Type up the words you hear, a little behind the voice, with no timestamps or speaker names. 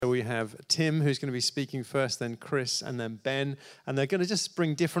We have Tim, who's going to be speaking first, then Chris, and then Ben. And they're going to just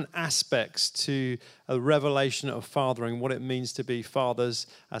bring different aspects to a revelation of fathering, what it means to be fathers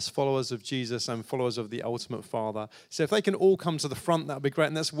as followers of Jesus and followers of the ultimate Father. So if they can all come to the front, that would be great.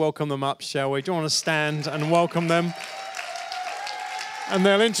 And let's welcome them up, shall we? Do you want to stand and welcome them? And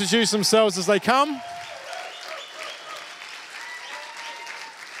they'll introduce themselves as they come.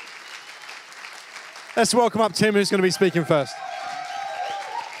 Let's welcome up Tim, who's going to be speaking first.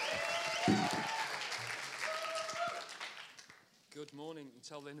 Good morning. You can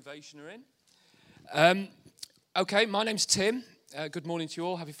tell the innovation are in. Okay, my name's Tim. Good morning to you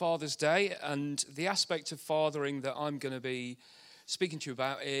all. Happy Father's Day. And the aspect of fathering that I'm going to be speaking to you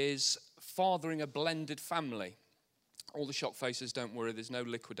about is fathering a blended family. All the shock faces, don't worry, there's no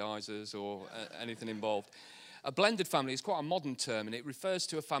liquidizers or anything involved. A blended family is quite a modern term, and it refers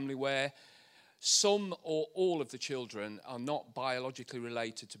to a family where some or all of the children are not biologically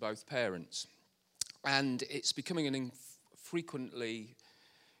related to both parents. And it's becoming an frequently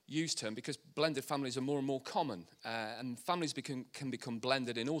used term because blended families are more and more common. And families can become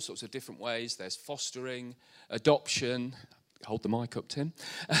blended in all sorts of different ways. There's fostering, adoption, hold the mic up, Tim,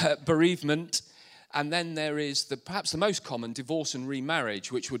 bereavement, and then there is perhaps the most common, divorce and remarriage,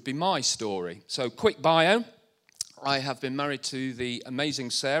 which would be my story. So quick bio. I have been married to the amazing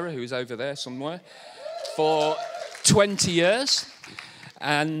Sarah, who is over there somewhere, for 20 years.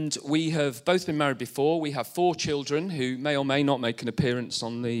 And we have both been married before. We have 4 children who may or may not make an appearance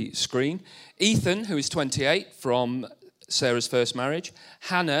on the screen. Ethan, who is 28 from Sarah's first marriage.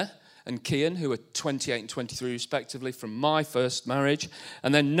 Hannah and Kian, who are 28 and 23 respectively from my first marriage.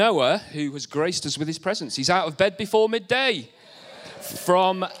 And then Noah, who has graced us with his presence. He's out of bed before midday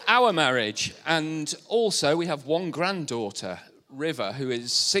from our marriage. And also we have one granddaughter, River, who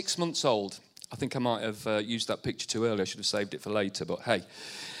is 6 months old. I think I might have used that picture too early. I should have saved it for later, but hey.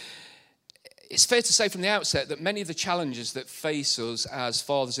 It's fair to say from the outset that many of the challenges that face us as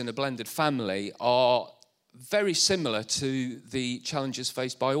fathers in a blended family are very similar to the challenges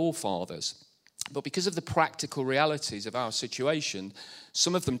faced by all fathers. But because of the practical realities of our situation,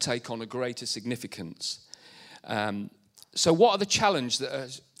 some of them take on a greater significance. So what are the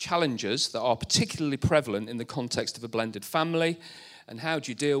challenges that are particularly prevalent in the context of a blended family, and how do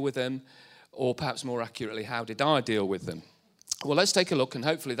you deal with them? Or perhaps more accurately, how did I deal with them? Well, let's take a look, and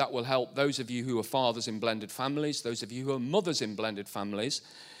hopefully that will help those of you who are fathers in blended families, those of you who are mothers in blended families,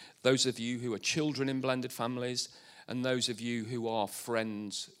 those of you who are children in blended families, and those of you who are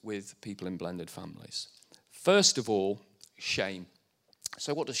friends with people in blended families. First of all, shame.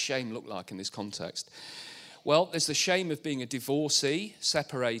 So what does shame look like in this context? Well, there's the shame of being a divorcee,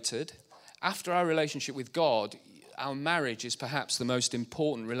 separated. After our relationship with God, our marriage is perhaps the most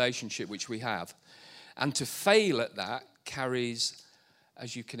important relationship which we have. And to fail at that carries,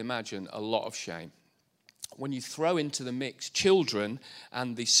 as you can imagine, a lot of shame. When you throw into the mix children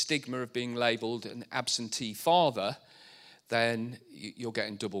and the stigma of being labelled an absentee father, then you're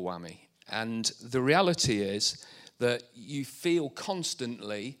getting double whammy. And the reality is that you feel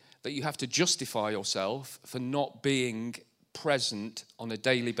constantly that you have to justify yourself for not being present on a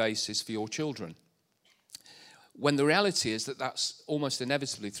daily basis for your children. When the reality is that that's almost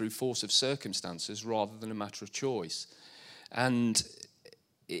inevitably through force of circumstances rather than a matter of choice. And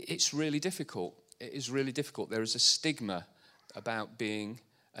it's really difficult. It is really difficult. There is a stigma about being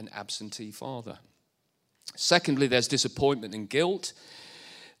an absentee father. Secondly, there's disappointment and guilt.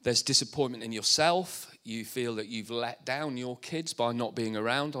 There's disappointment in yourself. You feel that you've let down your kids by not being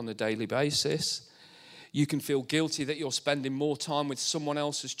around on a daily basis. You can feel guilty that you're spending more time with someone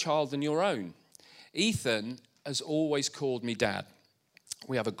else's child than your own. Ethan has always called me dad.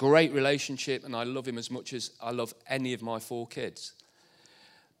 We have a great relationship and I love him as much as I love any of my 4 kids.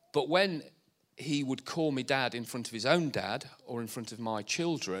 But when he would call me dad in front of his own dad or in front of my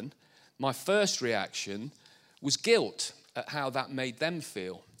children, my first reaction was guilt at how that made them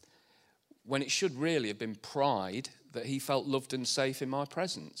feel, when it should really have been pride that he felt loved and safe in my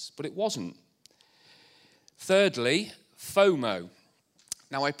presence, but it wasn't. Thirdly, FOMO.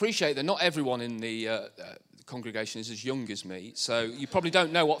 Now, I appreciate that not everyone in the congregation is as young as me, so you probably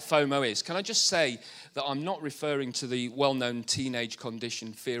don't know what FOMO is. Can I just say that I'm not referring to the well-known teenage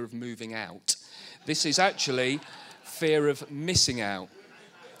condition, fear of moving out. This is actually fear of missing out.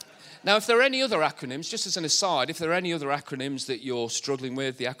 Now, if there are any other acronyms, just as an aside, if there are any other acronyms that you're struggling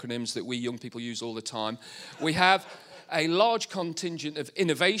with, the acronyms that we young people use all the time, we have a large contingent of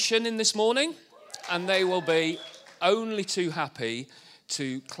innovation in this morning, and they will be only too happy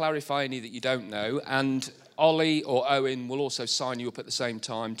to clarify any that you don't know, and Ollie or Owen will also sign you up at the same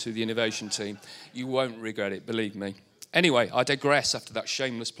time to the innovation team. You won't regret it, believe me. Anyway, I digress after that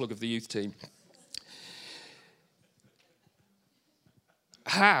shameless plug of the youth team.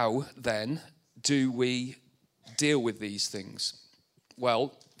 How, then, do we deal with these things?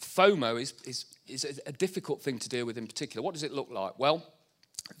 Well, FOMO is a difficult thing to deal with in particular. What does it look like? Well,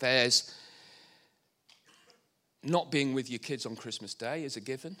 there's not being with your kids on Christmas Day as a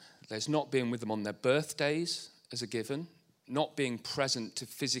given. There's not being with them on their birthdays as a given. Not being present to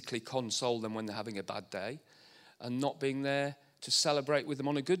physically console them when they're having a bad day. And not being there to celebrate with them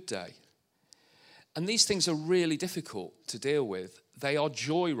on a good day. And these things are really difficult to deal with. They are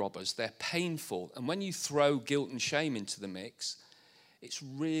joy robbers. They're painful. And when you throw guilt and shame into the mix, it's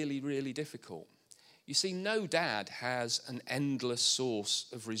really, really difficult. You see, no dad has an endless source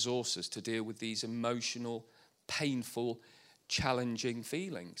of resources to deal with these emotional, painful, challenging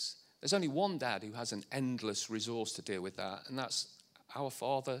feelings. There's only one dad who has an endless resource to deal with that, and that's our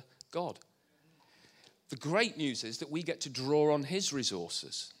Father, God. The great news is that we get to draw on his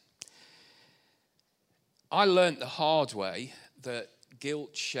resources. I learnt the hard way that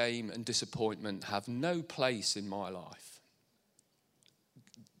guilt, shame, and disappointment have no place in my life.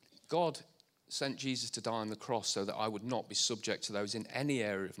 God sent Jesus to die on the cross so that I would not be subject to those in any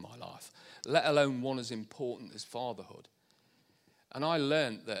area of my life, let alone one as important as fatherhood. And I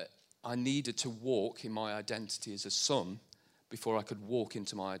learnt that I needed to walk in my identity as a son before I could walk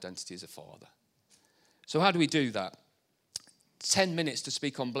into my identity as a father. So how do we do that? 10 minutes to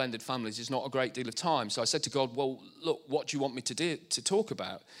speak on blended families is not a great deal of time. So I said to God, well, look, what do you want me to talk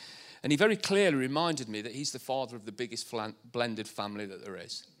about? And he very clearly reminded me that he's the father of the biggest blended family that there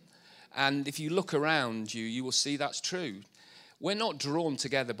is. And if you look around you, you will see that's true. We're not drawn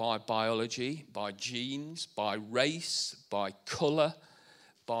together by biology, by genes, by race, by colour,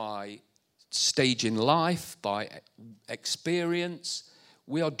 by stage in life, by experience.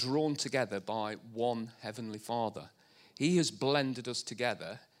 We are drawn together by one Heavenly Father. He has blended us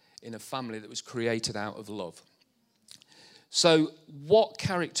together in a family that was created out of love. So what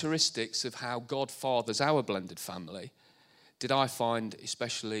characteristics of how God fathers our blended family did I find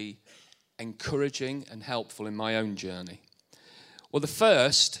especially encouraging and helpful in my own journey? Well, the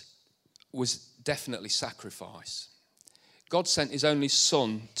first was definitely sacrifice. God sent his only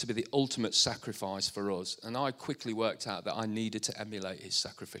son to be the ultimate sacrifice for us, and I quickly worked out that I needed to emulate his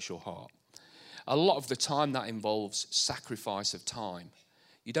sacrificial heart. A lot of the time that involves sacrifice of time.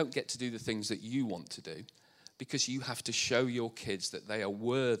 You don't get to do the things that you want to do because you have to show your kids that they are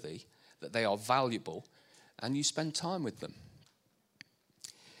worthy, that they are valuable, and you spend time with them.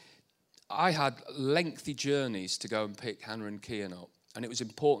 I had lengthy journeys to go and pick Hannah and Kian up, and it was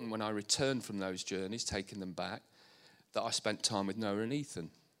important when I returned from those journeys, taking them back, that I spent time with Noah and Ethan.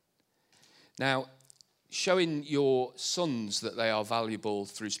 Now, showing your sons that they are valuable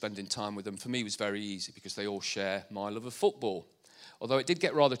through spending time with them, for me, was very easy because they all share my love of football. Although it did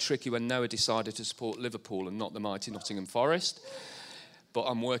get rather tricky when Noah decided to support Liverpool and not the mighty Nottingham Forest. But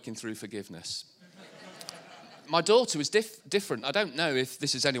I'm working through forgiveness. My daughter was different. I don't know if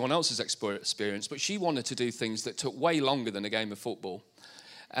this is anyone else's experience, but she wanted to do things that took way longer than a game of football.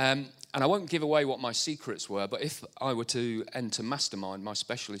 And I won't give away what my secrets were, but if I were to enter Mastermind, my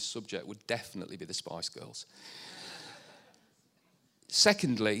specialist subject would definitely be the Spice Girls.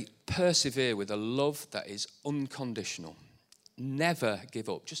 Secondly, persevere with a love that is unconditional. Never give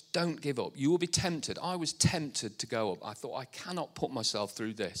up. Just don't give up. You will be tempted. I was tempted to go up. I thought, I cannot put myself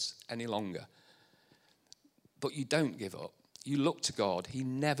through this any longer. But you don't give up. You look to God. He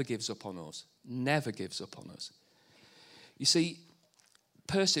never gives up on us. Never gives up on us. You see,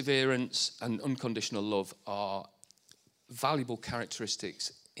 perseverance and unconditional love are valuable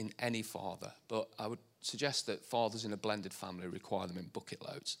characteristics in any father, but I would suggest that fathers in a blended family require them in bucket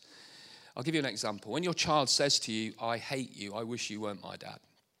loads. I'll give you an example. When your child says to you, I hate you, I wish you weren't my dad,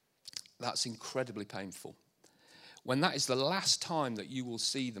 that's incredibly painful. When that is the last time that you will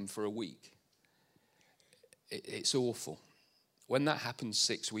see them for a week, it's awful. When that happens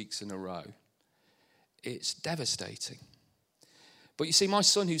 6 weeks in a row, it's devastating. But you see, my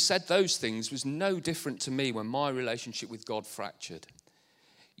son who said those things was no different to me when my relationship with God fractured.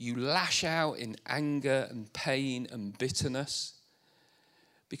 You lash out in anger and pain and bitterness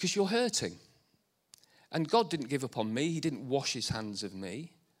because you're hurting. And God didn't give up on me. He didn't wash his hands of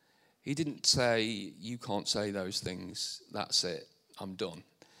me. He didn't say, you can't say those things. That's it. I'm done.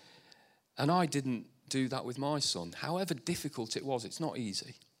 And I didn't do that with my son. However difficult it was, it's not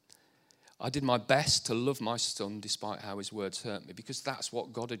easy. I did my best to love my son despite how his words hurt me because that's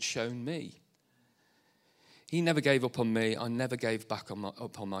what God had shown me. He never gave up on me. I never gave back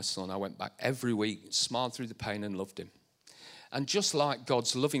up on my son. I went back every week, smiled through the pain and loved him. And just like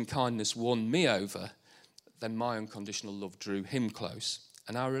God's loving kindness won me over, then my unconditional love drew him close.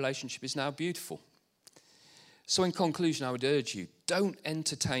 And our relationship is now beautiful. So in conclusion, I would urge you, don't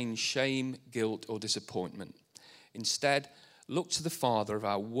entertain shame, guilt, or disappointment. Instead, look to the Father of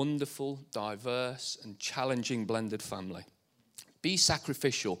our wonderful, diverse, and challenging blended family. Be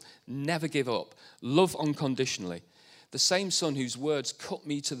sacrificial, never give up, love unconditionally. The same Son whose words cut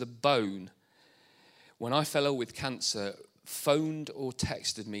me to the bone when I fell ill with cancer phoned or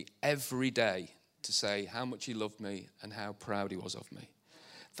texted me every day to say how much he loved me and how proud he was of me.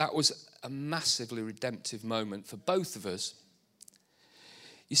 That was a massively redemptive moment for both of us.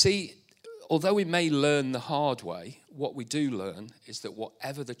 You see, although we may learn the hard way, what we do learn is that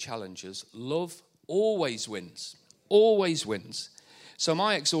whatever the challenges, love always wins. Always wins. So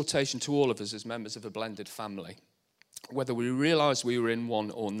my exhortation to all of us as members of a blended family, whether we realise we were in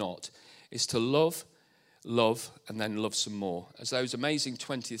one or not, is to love, and then love some more. As those amazing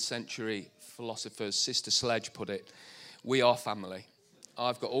 20th century philosophers, Sister Sledge, put it, we are family.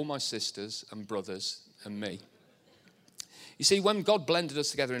 I've got all my sisters and brothers and me. You see, when God blended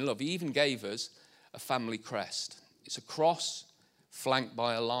us together in love, he even gave us a family crest. It's a cross flanked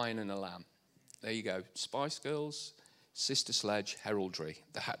by a lion and a lamb. There you go. Spice Girls, Sister Sledge, heraldry,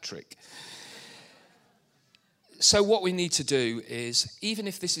 the hat trick. So what we need to do is, even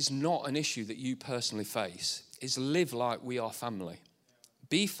if this is not an issue that you personally face, is live like we are family.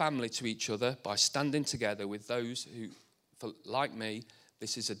 Be family to each other by standing together with those who, like me,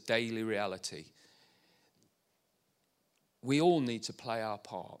 this is a daily reality. We all need to play our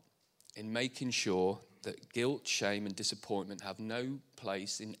part in making sure that guilt, shame, and disappointment have no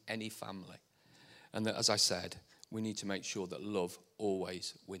place in any family. And that, as I said, we need to make sure that love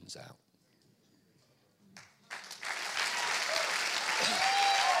always wins out.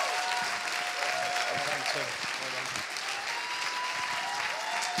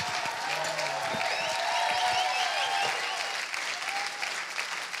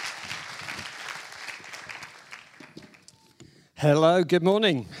 Hello, good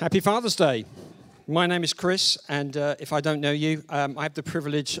morning. Happy Father's Day. My name is Chris, and if I don't know you, I have the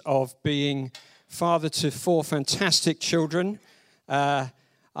privilege of being father to 4 fantastic children. I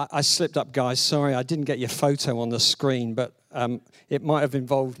slipped up, guys. Sorry, I didn't get your photo on the screen, but it might have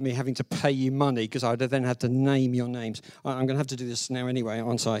involved me having to pay you money because I'd have then had to name your names. I'm going to have to do this now anyway,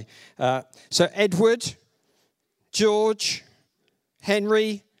 aren't I? So Edward, George,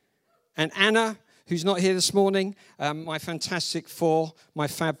 Henry, and Anna, who's not here this morning, my fantastic 4, my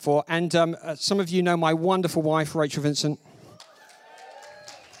fab 4. And some of you know my wonderful wife, Rachel Vincent.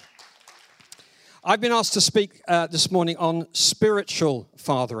 I've been asked to speak this morning on spiritual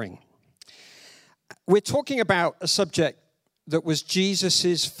fathering. We're talking about a subject that was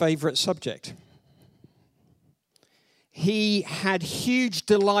Jesus' favorite subject. He had huge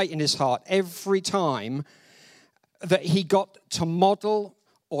delight in his heart every time that he got to model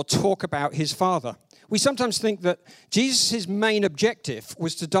or talk about his Father. We sometimes think that Jesus' main objective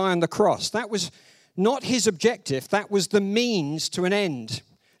was to die on the cross. That was not his objective. That was the means to an end.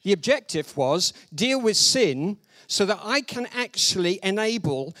 The objective was deal with sin so that I can actually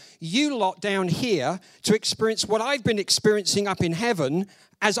enable you lot down here to experience what I've been experiencing up in heaven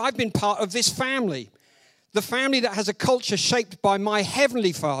as I've been part of this family. The family that has a culture shaped by my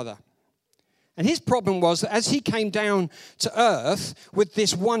heavenly Father. And his problem was that as he came down to earth with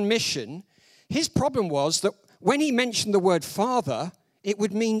this one mission, his problem was that when he mentioned the word Father, it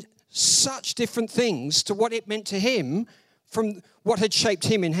would mean such different things to what it meant to him from what had shaped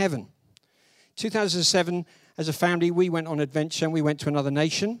him in heaven. 2007, as a family, we went on adventure and we went to another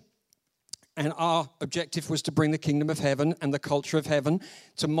nation. And our objective was to bring the kingdom of heaven and the culture of heaven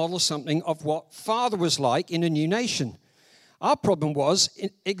to model something of what Father was like in a new nation. Our problem was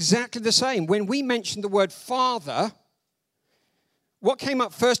exactly the same. When we mentioned the word Father, what came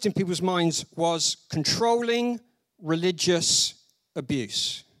up first in people's minds was controlling, religious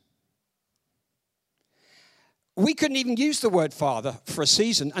abuse. We couldn't even use the word Father for a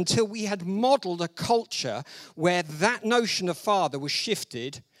season until we had modeled a culture where that notion of Father was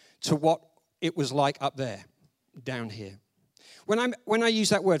shifted to what it was like up there, down here. When I use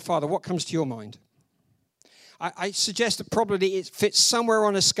that word Father, what comes to your mind? I suggest that probably it fits somewhere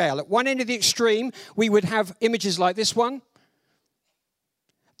on a scale. At one end of the extreme, we would have images like this one.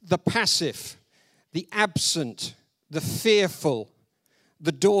 The passive, the absent, the fearful,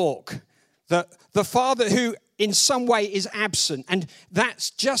 the dork, the father who in some way is absent. And that's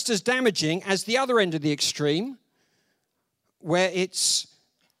just as damaging as the other end of the extreme, where it's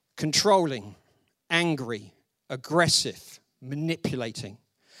controlling, angry, aggressive, manipulating.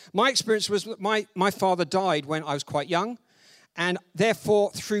 My experience was that my father died when I was quite young, and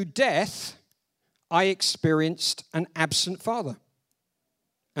therefore through death, I experienced an absent father.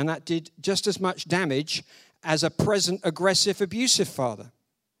 And that did just as much damage as a present aggressive, abusive father.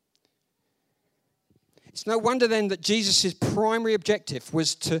 It's no wonder then that Jesus' primary objective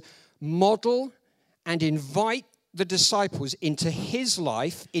was to model and invite the disciples into his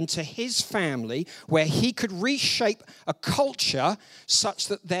life, into his family, where he could reshape a culture such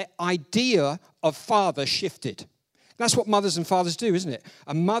that their idea of father shifted. That's what mothers and fathers do, isn't it?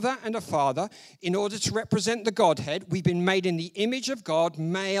 A mother and a father, in order to represent the Godhead, we've been made in the image of God,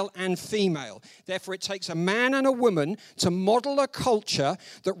 male and female. Therefore, it takes a man and a woman to model a culture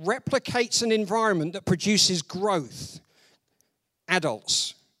that replicates an environment that produces growth.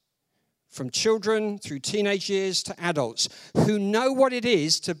 Adults, from children through teenage years to adults, who know what it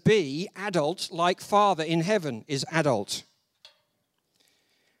is to be adult like Father in heaven is adult.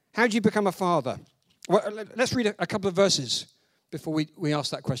 How do you become a father? Well, let's read a couple of verses before we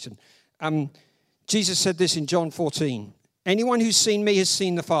ask that question. Jesus said this in John 14. Anyone who's seen me has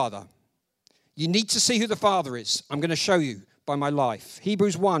seen the Father. You need to see who the Father is. I'm going to show you by my life.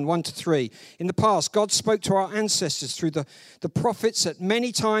 Hebrews 1:1-3. In the past, God spoke to our ancestors through the prophets at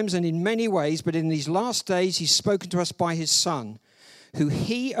many times and in many ways, but in these last days, he's spoken to us by his Son, who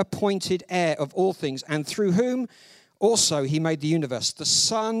he appointed heir of all things, and through whom also he made the universe. The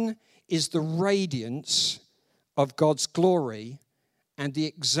Son is the radiance of God's glory and the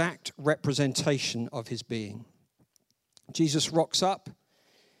exact representation of his being. Jesus rocks up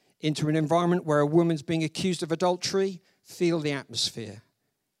into an environment where a woman's being accused of adultery. Feel the atmosphere,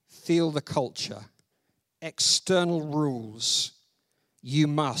 feel the culture, external rules. You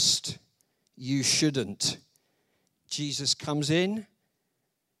must, you shouldn't. Jesus comes in,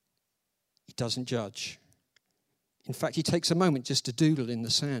 he doesn't judge. In fact, he takes a moment just to doodle in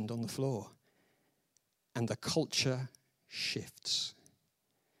the sand on the floor. And the culture shifts.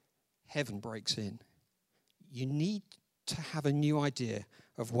 Heaven breaks in. You need to have a new idea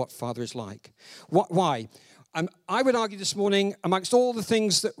of what Father is like. Why? I would argue this morning, amongst all the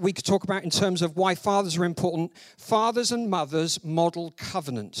things that we could talk about in terms of why fathers are important, fathers and mothers model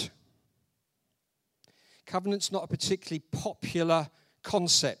covenant. Covenant's not a particularly popular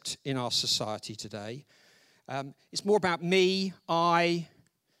concept in our society today. It's more about me, I,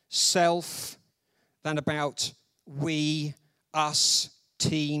 self, than about we, us,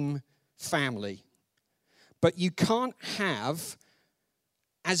 team, family. But you can't have,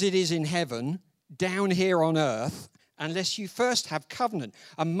 as it is in heaven, down here on earth, unless you first have covenant.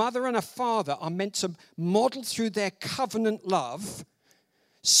 A mother and a father are meant to model through their covenant love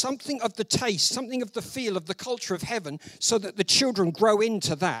something of the taste, something of the feel of the culture of heaven, so that the children grow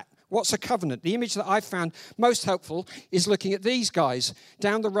into that. What's a covenant? The image that I've found most helpful is looking at these guys.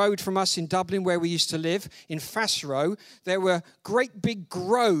 Down the road from us in Dublin, where we used to live, in Fassero, there were great big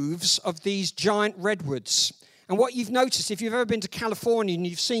groves of these giant redwoods. And what you've noticed, if you've ever been to California and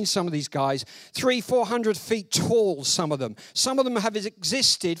you've seen some of these guys, 300-400 feet tall, some of them. Some of them have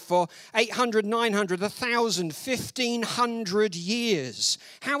existed for 800, 900, 1,000, 1,500 years.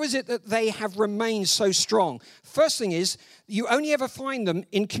 How is it that they have remained so strong? First thing is, you only ever find them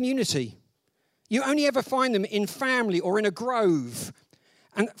in community. You only ever find them in family or in a grove.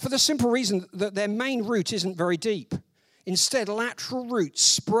 And for the simple reason that their main root isn't very deep. Instead, lateral roots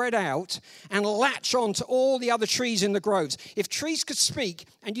spread out and latch on to all the other trees in the groves. If trees could speak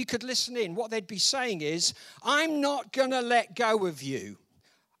and you could listen in, what they'd be saying is, I'm not going to let go of you.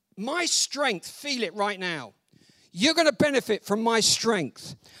 My strength, feel it right now. You're going to benefit from my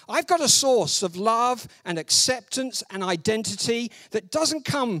strength. I've got a source of love and acceptance and identity that doesn't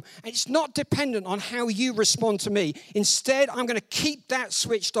come, and it's not dependent on how you respond to me. Instead, I'm going to keep that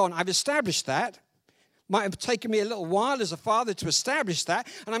switched on. I've established that. Might have taken me a little while as a father to establish that,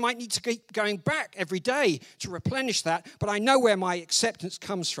 and I might need to keep going back every day to replenish that, but I know where my acceptance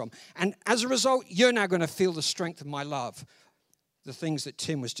comes from. And as a result, you're now going to feel the strength of my love, the things that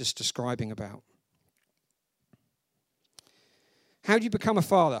Tim was just describing about. How do you become a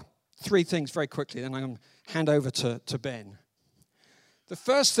father? 3 things very quickly, then I'm going to hand over to Ben. The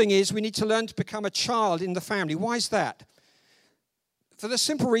first thing is we need to learn to become a child in the family. Why is that? For the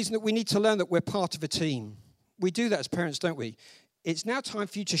simple reason that we need to learn that we're part of a team. We do that as parents, don't we? It's now time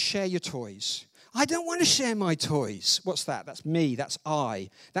for you to share your toys. I don't want to share my toys. What's that? That's me. That's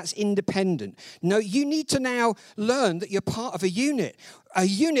I. That's independent. No, you need to now learn that you're part of a unit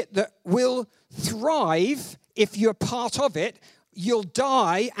that will thrive if you're part of it. You'll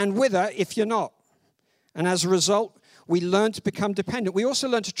die and wither if you're not. And as a result, we learn to become dependent. We also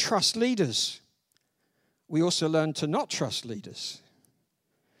learn to trust leaders. We also learn to not trust leaders.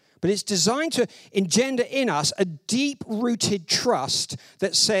 But it's designed to engender in us a deep-rooted trust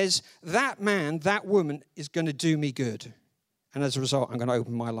that says, that man, that woman is going to do me good. And as a result, I'm going to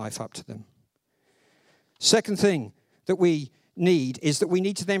open my life up to them. Second thing that we need is that we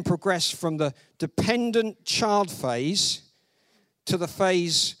need to then progress from the dependent child phase to the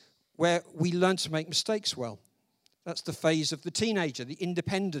phase where we learn to make mistakes well. That's the phase of the teenager, the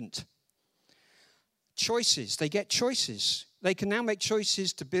independent. Choices. They get choices. They can now make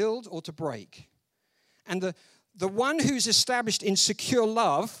choices to build or to break. And the one who's established in secure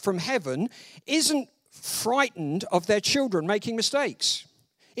love from heaven isn't frightened of their children making mistakes.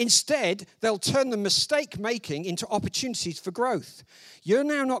 Instead, they'll turn the mistake-making into opportunities for growth. You're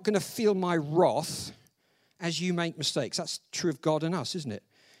now not going to feel my wrath as you make mistakes. That's true of God and us, isn't it?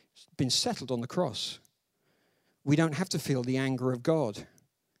 It's been settled on the cross. We don't have to feel the anger of God.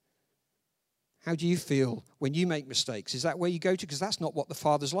 How do you feel when you make mistakes? Is that where you go to? Because that's not what the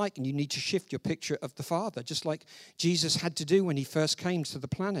Father's like, and you need to shift your picture of the Father, just like Jesus had to do when he first came to the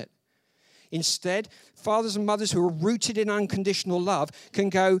planet. Instead, fathers and mothers who are rooted in unconditional love can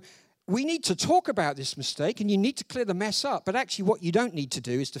go, we need to talk about this mistake, and you need to clear the mess up, but actually what you don't need to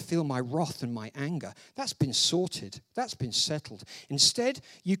do is to feel my wrath and my anger. That's been sorted. That's been settled. Instead,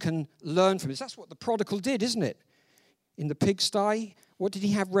 you can learn from this. That's what the prodigal did, isn't it? In the pigsty, what did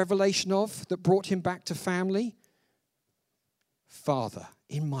he have revelation of that brought him back to family? Father,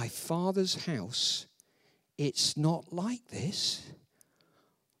 in my Father's house, it's not like this.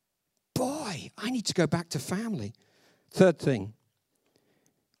 Boy, I need to go back to family. Third thing,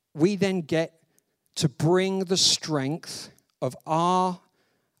 we then get to bring the strength of our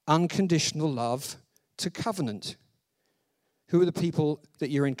unconditional love to covenant. Who are the people that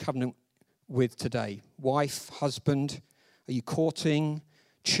you're in covenant with today? Wife, husband? Are you courting?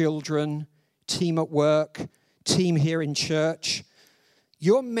 Children? Team at work? Team here in church?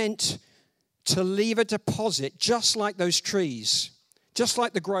 You're meant to leave a deposit just like those trees, just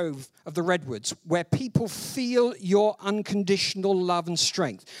like the grove of the redwoods, where people feel your unconditional love and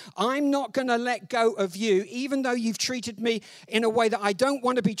strength. I'm not going to let go of you, even though you've treated me in a way that I don't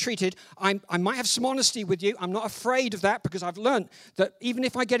want to be treated. I might have some honesty with you. I'm not afraid of that because I've learned that even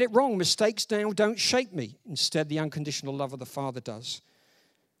if I get it wrong, mistakes now don't shape me. Instead, the unconditional love of the Father does.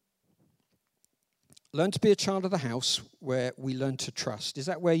 Learn to be a child of the house where we learn to trust. Is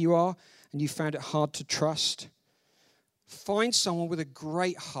that where you are and you found it hard to trust? Find someone with a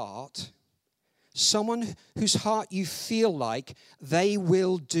great heart, someone whose heart you feel like they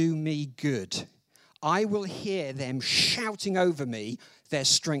will do me good. I will hear them shouting over me their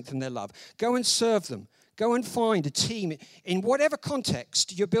strength and their love. Go and serve them. Go and find a team in whatever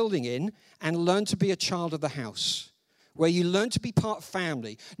context you're building in and learn to be a child of the house, where you learn to be part of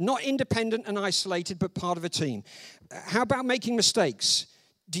family, not independent and isolated, but part of a team. How about making mistakes?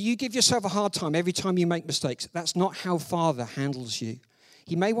 Do you give yourself a hard time every time you make mistakes? That's not how Father handles you.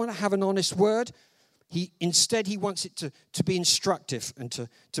 He may want to have an honest word. Instead, he wants it to be instructive and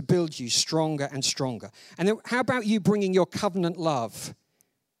to build you stronger and stronger. And then how about you bringing your covenant love?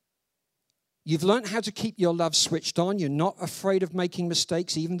 You've learned how to keep your love switched on. You're not afraid of making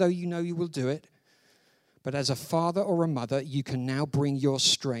mistakes, even though you know you will do it. But as a father or a mother, you can now bring your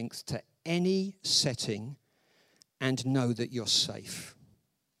strength to any setting and know that you're safe.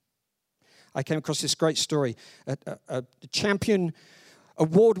 I came across this great story. A champion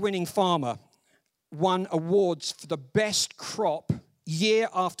award-winning farmer won awards for the best crop year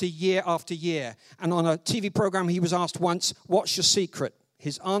after year after year. And on a TV program, he was asked once, what's your secret?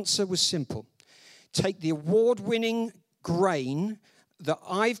 His answer was simple. Take the award-winning grain that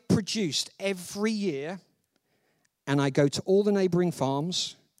I've produced every year, and I go to all the neighboring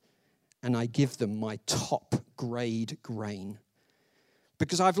farms, and I give them my top grade grain.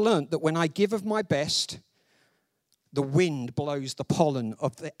 Because I've learned that when I give of my best, the wind blows the pollen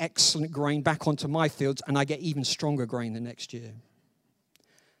of the excellent grain back onto my fields, and I get even stronger grain the next year.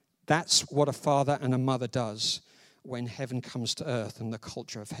 That's what a father and a mother does when heaven comes to earth and the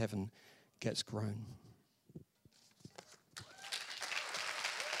culture of heaven gets grown.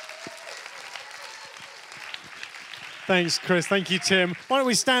 Thanks, Chris. Thank you, Tim. Why don't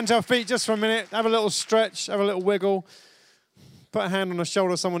we stand to our feet just for a minute, have a little stretch, have a little wiggle. Put a hand on the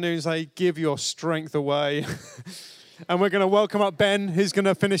shoulder of someone new and say, give your strength away. And we're going to welcome up Ben, who's going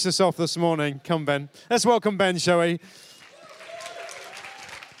to finish us off this morning. Come, Ben. Let's welcome Ben, shall we?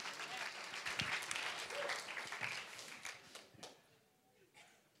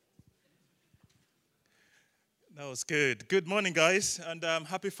 That was good. Good morning, guys, and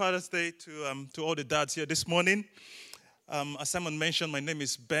happy Father's Day to all the dads here this morning. As Simon mentioned, my name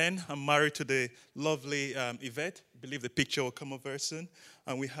is Ben. I'm married to the lovely Yvette believe the picture will come up very soon.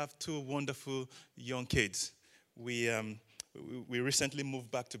 And we have two wonderful young kids. We recently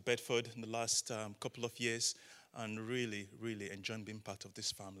moved back to Bedford in the last couple of years and really, really enjoying being part of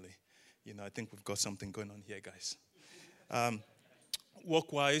this family. I think we've got something going on here, guys.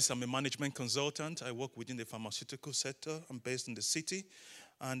 Work-wise, I'm a management consultant. I work within the pharmaceutical sector. I'm based in the city.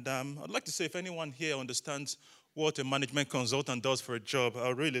 And I'd like to say, if anyone here understands what a management consultant does for a job,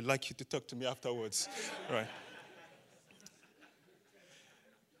 I'd really like you to talk to me afterwards. Right.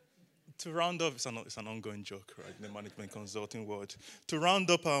 To round up, it's an ongoing joke, right, in the management consulting world. To round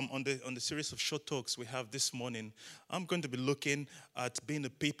up on the series of short talks we have this morning, I'm going to be looking at being a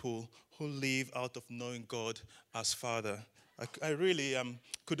people who live out of knowing God as Father. I really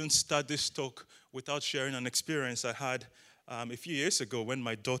couldn't start this talk without sharing an experience I had a few years ago when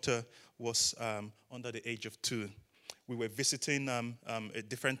my daughter was under the age of 2. We were visiting a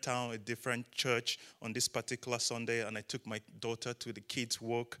different town, a different church on this particular Sunday, and I took my daughter to the kids'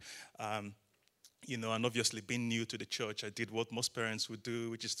 walk. And obviously being new to the church, I did what most parents would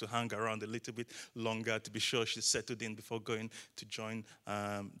do, which is to hang around a little bit longer to be sure she settled in before going to join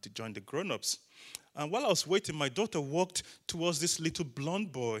the grown-ups. And while I was waiting, my daughter walked towards this little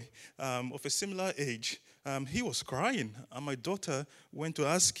blonde boy of a similar age. He was crying, and my daughter went to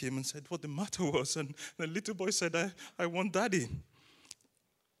ask him and said what the matter was. And the little boy said, I want daddy.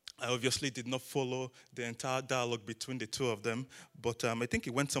 I obviously did not follow the entire dialogue between the two of them, but I think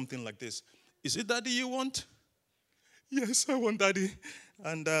it went something like this. Is it daddy you want? Yes, I want daddy.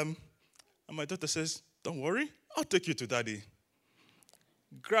 And my daughter says, don't worry, I'll take you to daddy.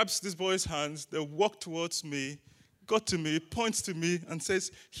 Grabs this boy's hands, they walk towards me, got to me, points to me, and says,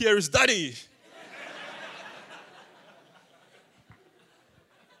 here is daddy.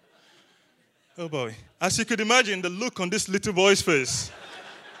 Oh boy. As you could imagine, the look on this little boy's face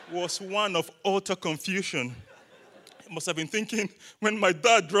was one of utter confusion. He must have been thinking, when my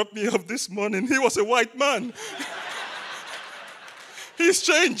dad dropped me off this morning, he was a white man. He's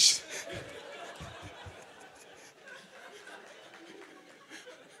changed.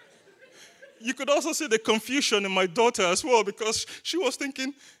 You could also see the confusion in my daughter as well, because she was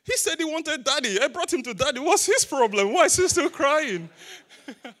thinking, he said he wanted daddy. I brought him to daddy. What's his problem? Why is he still crying?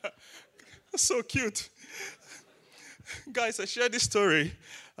 That's so cute. Guys, I share this story,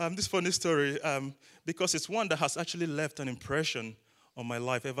 this funny story, because it's one that has actually left an impression on my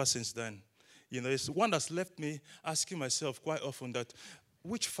life ever since then. It's one that's left me asking myself quite often that,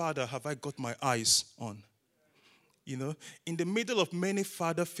 which father have I got my eyes on? In the middle of many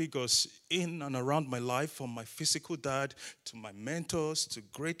father figures in and around my life, from my physical dad to my mentors, to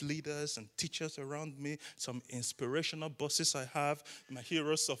great leaders and teachers around me, some inspirational bosses I have, my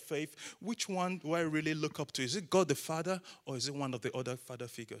heroes of faith, which one do I really look up to? Is it God the Father, or is it one of the other father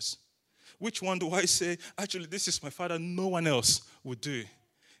figures? Which one do I say, actually, this is my father, no one else would do?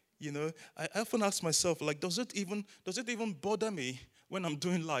 I often ask myself, does it even bother me when I'm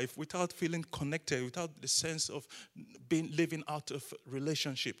doing life without feeling connected, without the sense of living out of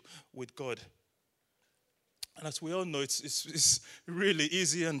relationship with God? And as we all know, it's really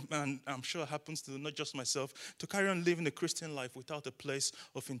easy, and I'm sure it happens to not just myself, to carry on living a Christian life without a place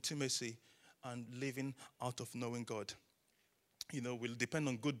of intimacy and living out of knowing God. We'll depend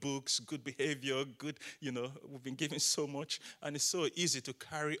on good books, good behavior, we've been given so much, and it's so easy to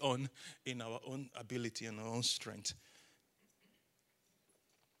carry on in our own ability and our own strength.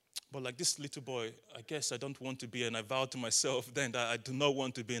 But like this little boy, I guess I don't want to be, and I vowed to myself then that I do not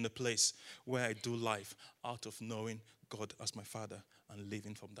want to be in a place where I do life out of knowing God as my Father and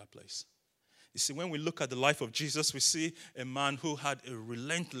living from that place. You see, when we look at the life of Jesus, we see a man who had a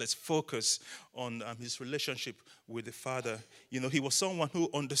relentless focus on his relationship with the Father. He was someone who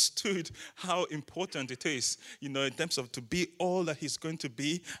understood how important it is, in terms of to be all that he's going to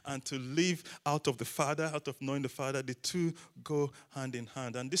be and to live out of the Father, out of knowing the Father. The two go hand in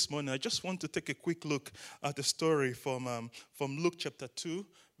hand. And this morning, I just want to take a quick look at the story from Luke chapter 2,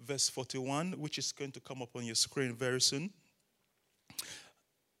 verse 41, which is going to come up on your screen very soon.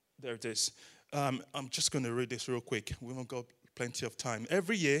 There it is. I'm just going to read this real quick. We won't got plenty of time.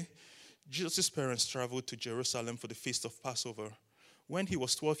 Every year, Jesus' parents traveled to Jerusalem for the feast of Passover. When he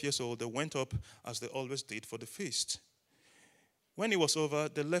was 12 years old, they went up as they always did for the feast. When it was over,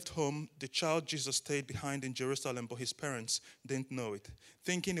 they left home. The child Jesus stayed behind in Jerusalem, but his parents didn't know it.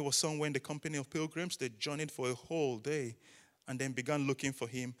 Thinking it was somewhere in the company of pilgrims, they journeyed for a whole day and then began looking for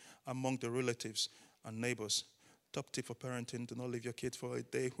him among the relatives and neighbors. Top tip for parenting: do not leave your kids for a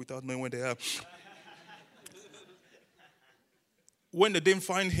day without knowing where they are. when they didn't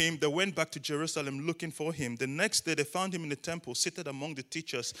find him, they went back to Jerusalem looking for him. The next day, they found him in the temple, seated among the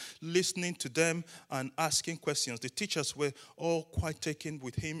teachers, listening to them and asking questions. The teachers were all quite taken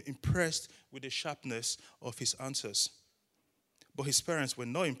with him, impressed with the sharpness of his answers. But his parents were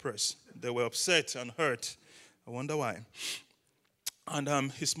not impressed. They were upset and hurt. I wonder why.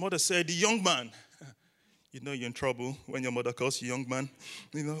 And his mother said, "Young man," you know you're in trouble when your mother calls you young man.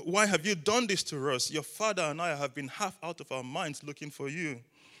 "Why have you done this to us? Your father and I have been half out of our minds looking for you."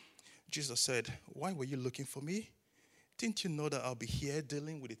 Jesus said, "Why were you looking for me? Didn't you know that I'll be here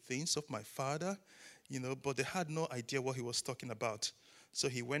dealing with the things of my father?" But they had no idea what he was talking about. So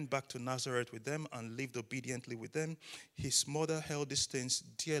he went back to Nazareth with them and lived obediently with them. His mother held these things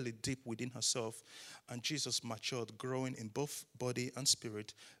dearly deep within herself. And Jesus matured, growing in both body and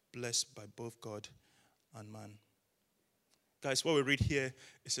spirit, blessed by both God and man. Guys, what we read here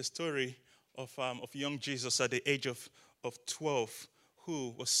is a story of young Jesus at the age of 12, who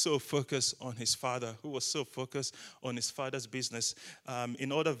was so focused on his father, who was so focused on his father's business.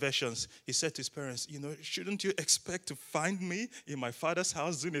 In other versions, he said to his parents, "Shouldn't you expect to find me in my father's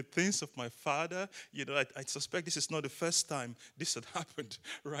house doing the things of my father?" I suspect this is not the first time this had happened,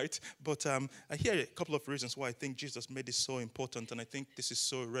 right? But I hear a couple of reasons why I think Jesus made this so important, and I think this is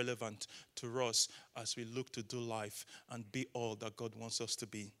so relevant to us as we look to do life and be all that God wants us to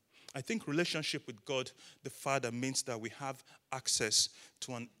be. I think relationship with God the Father means that we have access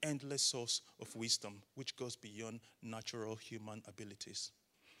to an endless source of wisdom, which goes beyond natural human abilities.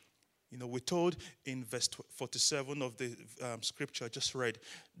 We're told in verse 47 of the scripture I just read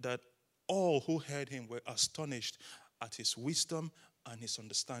that all who heard him were astonished at his wisdom and his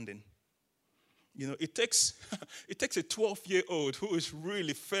understanding. It takes a 12-year-old who is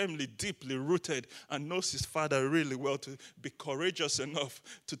really firmly, deeply rooted and knows his father really well to be courageous enough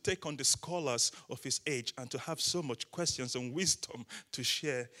to take on the scholars of his age and to have so much questions and wisdom to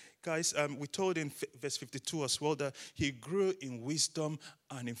share. Guys, we're told in verse 52 as well that he grew in wisdom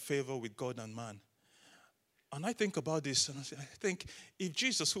and in favor with God and man. And I think about this, and I think if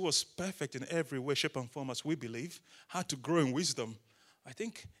Jesus, who was perfect in every way, shape, and form, as we believe, had to grow in wisdom, I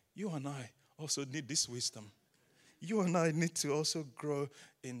think you and I also need this wisdom. You and I need to also grow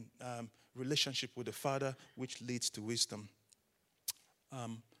in relationship with the Father, which leads to wisdom.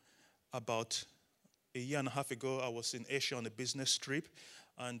 About a year and a half ago, I was in Asia on a business trip,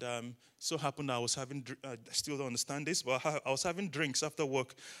 and so happened I was having, I still don't understand this, but I was having drinks after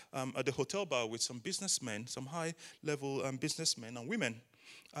work at the hotel bar with some businessmen, some high-level businessmen and women.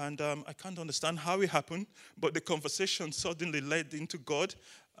 And I can't understand how it happened, but the conversation suddenly led into God.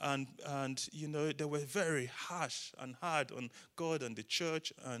 And they were very harsh and hard on God and the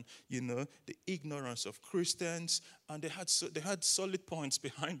church and, the ignorance of Christians. And they had solid points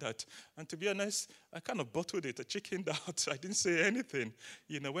behind that. And to be honest, I kind of bottled it. I chickened out. I didn't say anything.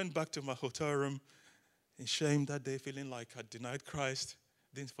 Went back to my hotel room in shame that day, feeling like I denied Christ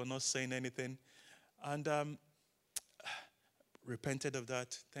for not saying anything. And repented of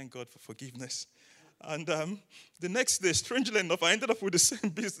that. Thank God for forgiveness. And the next day, strangely enough, I ended up with the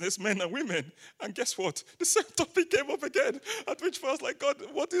same businessmen and women. And guess what? The same topic came up again. At which I was like, God,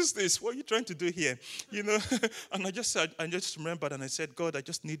 what is this? What are you trying to do here? And I just remembered and I said, God, I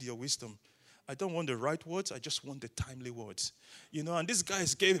just need your wisdom. I don't want the right words. I just want the timely words. And these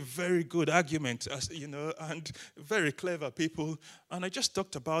guys gave a very good argument, and very clever people. And I just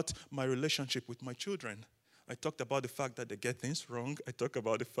talked about my relationship with my children. I talked about the fact that they get things wrong. I talked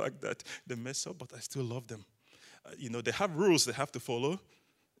about the fact that they mess up, but I still love them. They have rules they have to follow.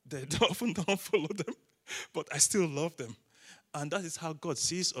 They often don't follow them, but I still love them. And that is how God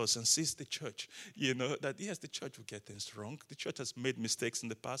sees us and sees the church. That yes, the church will get things wrong. The church has made mistakes in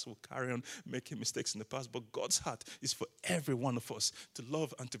the past, will carry on making mistakes in the past, but God's heart is for every one of us to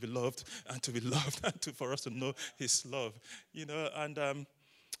love and to be loved and to be loved and for us to know his love.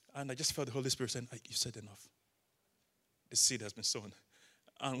 And I just felt the Holy Spirit saying, you said enough. The seed has been sown.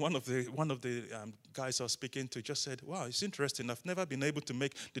 And one of the guys I was speaking to just said, wow, it's interesting. I've never been able to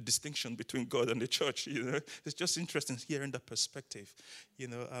make the distinction between God and the church. It's just interesting hearing that perspective.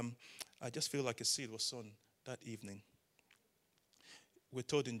 I just feel like a seed was sown that evening. We're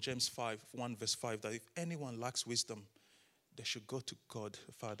told in James 1 verse 5, that if anyone lacks wisdom, they should go to God,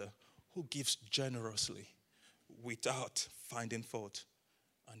 the Father, who gives generously without finding fault,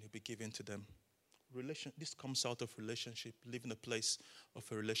 and he'll be given to them. This comes out of relationship, living a place of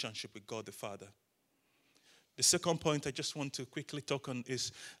a relationship with God the Father. The second point I just want to quickly talk on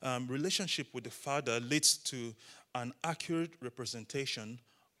is relationship with the Father leads to an accurate representation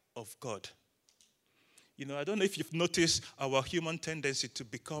of God. I don't know if you've noticed our human tendency to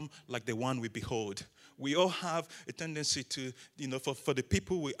become like the one we behold. We all have a tendency to, for the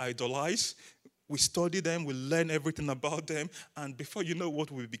people we idolize, we study them, we learn everything about them, and before you know what,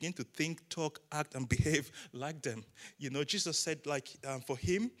 we begin to think, talk, act, and behave like them. Jesus said, for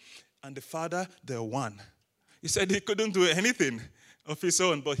him and the Father, they're one. He said he couldn't do anything of his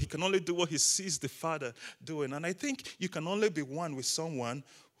own, but he can only do what he sees the Father doing. And I think you can only be one with someone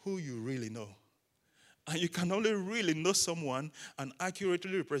who you really know. And you can only really know someone and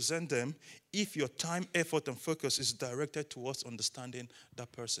accurately represent them if your time, effort, and focus is directed towards understanding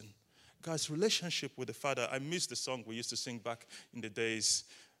that person. Guys, relationship with the Father. I miss the song we used to sing back in the days.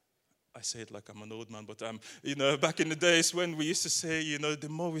 I say it like I'm an old man, but back in the days when we used to say, the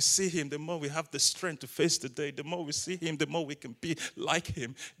more we see him, the more we have the strength to face the day. The more we see him, the more we can be like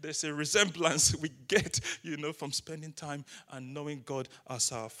him. There's a resemblance we get, from spending time and knowing God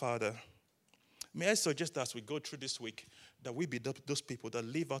as our Father. May I suggest that as we go through this week, that we be those people that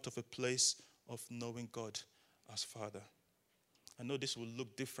live out of a place of knowing God as Father. I know this will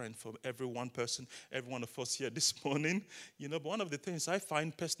look different for every one person, every one of us here this morning. But one of the things I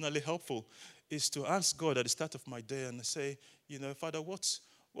find personally helpful is to ask God at the start of my day and say, Father, what's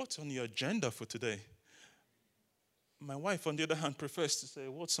on your agenda for today? My wife, on the other hand, prefers to say,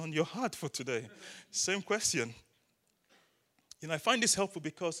 what's on your heart for today? Same question. I find this helpful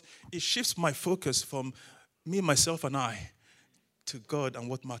because it shifts my focus from me, myself, and I to God and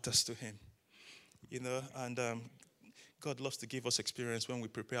what matters to him. And God loves to give us experience when we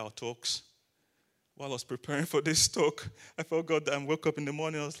prepare our talks. While I was preparing for this talk, I felt God, I woke up in the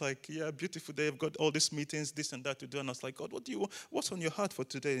morning, I was like, yeah, beautiful day, I've got all these meetings, this and that to do. And I was like, God, what's on your heart for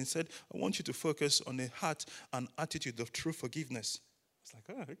today? And he said, I want you to focus on a heart and attitude of true forgiveness. I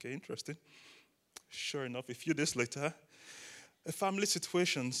was like, okay, interesting. Sure enough, a few days later, a family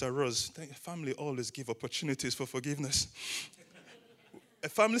situation arose. Family always give opportunities for forgiveness. A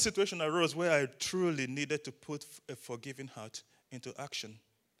family situation arose where I truly needed to put a forgiving heart into action.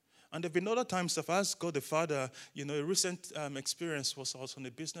 And there have been other times I've asked God the Father, a recent experience was I was on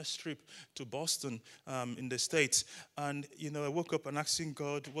a business trip to Boston in the States. And, I woke up and asking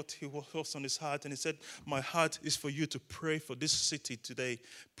God what was on his heart. And he said, my heart is for you to pray for this city today.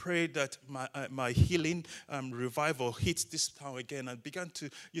 Pray that my healing revival hits this town again. And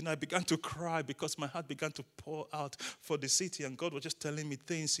I began to cry because my heart began to pour out for the city. And God was just telling me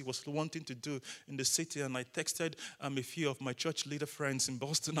things he was wanting to do in the city. And I texted a few of my church leader friends in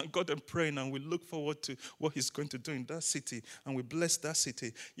Boston and got them praying, and we look forward to what he's going to do in that city, and we bless that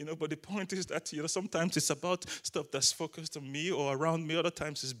city. But the point is that, sometimes it's about stuff that's focused on me or around me. Other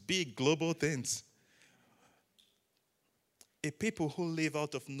times it's big global things. A people who live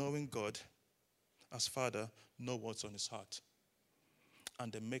out of knowing God as Father know what's on his heart,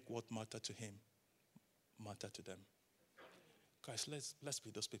 and they make what matter to him matter to them. Guys, let's be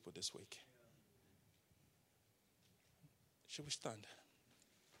those people this week. Should we stand?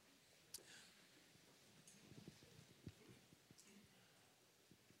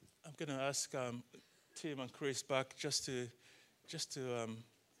 I'm going to ask Tim and Chris back just to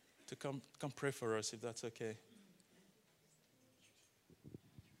come pray for us, if that's okay.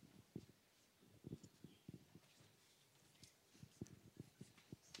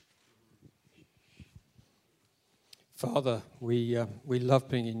 Father, we love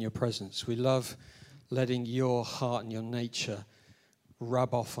being in your presence. We love letting your heart and your nature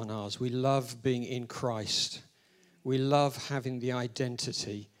rub off on ours. We love being in Christ. We love having the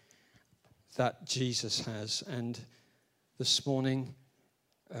identity that Jesus has. And this morning,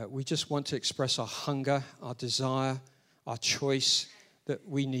 we just want to express our hunger, our desire, our choice that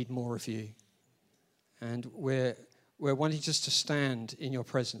we need more of you. And we're wanting just to stand in your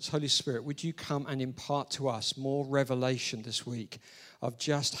presence. Holy Spirit, would you come and impart to us more revelation this week of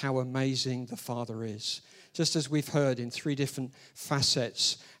just how amazing the Father is. Just as we've heard in 3 different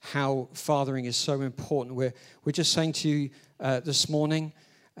facets how fathering is so important. We're just saying to you this morning,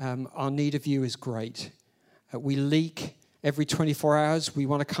 our need of you is great. We leak every 24 hours. We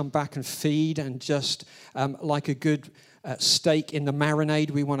want to come back and feed, and just like a good steak in the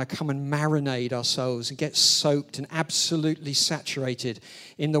marinade, we want to come and marinate ourselves and get soaked and absolutely saturated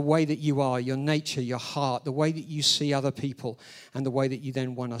in the way that you are, your nature, your heart, the way that you see other people, and the way that you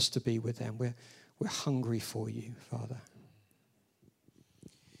then want us to be with them. We're hungry for you, Father.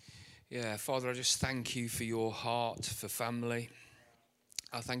 Yeah, Father, I just thank you for your heart for family.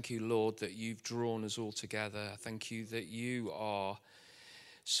 I thank you, Lord, that you've drawn us all together. I thank you that you are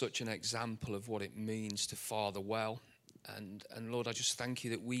such an example of what it means to father well. And Lord, I just thank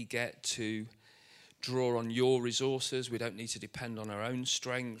you that we get to draw on your resources. We don't need to depend on our own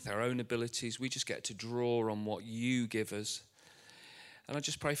strength, our own abilities. We just get to draw on what you give us. And I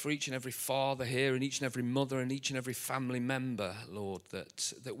just pray for each and every father here and each and every mother and each and every family member, Lord,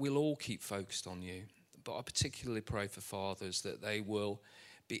 that we'll all keep focused on you. But I particularly pray for fathers that they will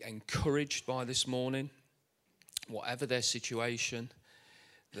be encouraged by this morning, whatever their situation,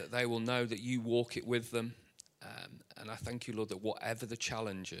 that they will know that you walk it with them. And I thank you, Lord, that whatever the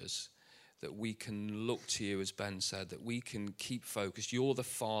challenges, that we can look to you, as Ben said, that we can keep focused. You're the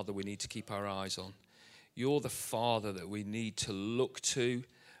Father we need to keep our eyes on. You're the Father that we need to look to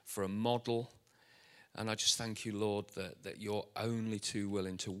for a model. And I just thank you, Lord, that you're only too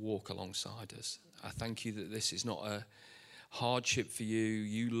willing to walk alongside us. I thank you that this is not a hardship for you.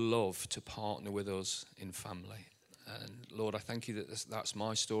 You love to partner with us in family. And Lord, I thank you that that's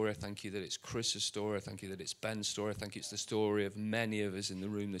my story. I thank you that it's Chris's story. I thank you that it's Ben's story. I think it's the story of many of us in the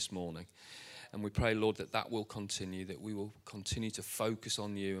room this morning. And we pray, Lord, that will continue, that we will continue to focus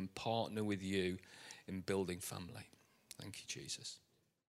on you and partner with you in building family. Thank you, Jesus.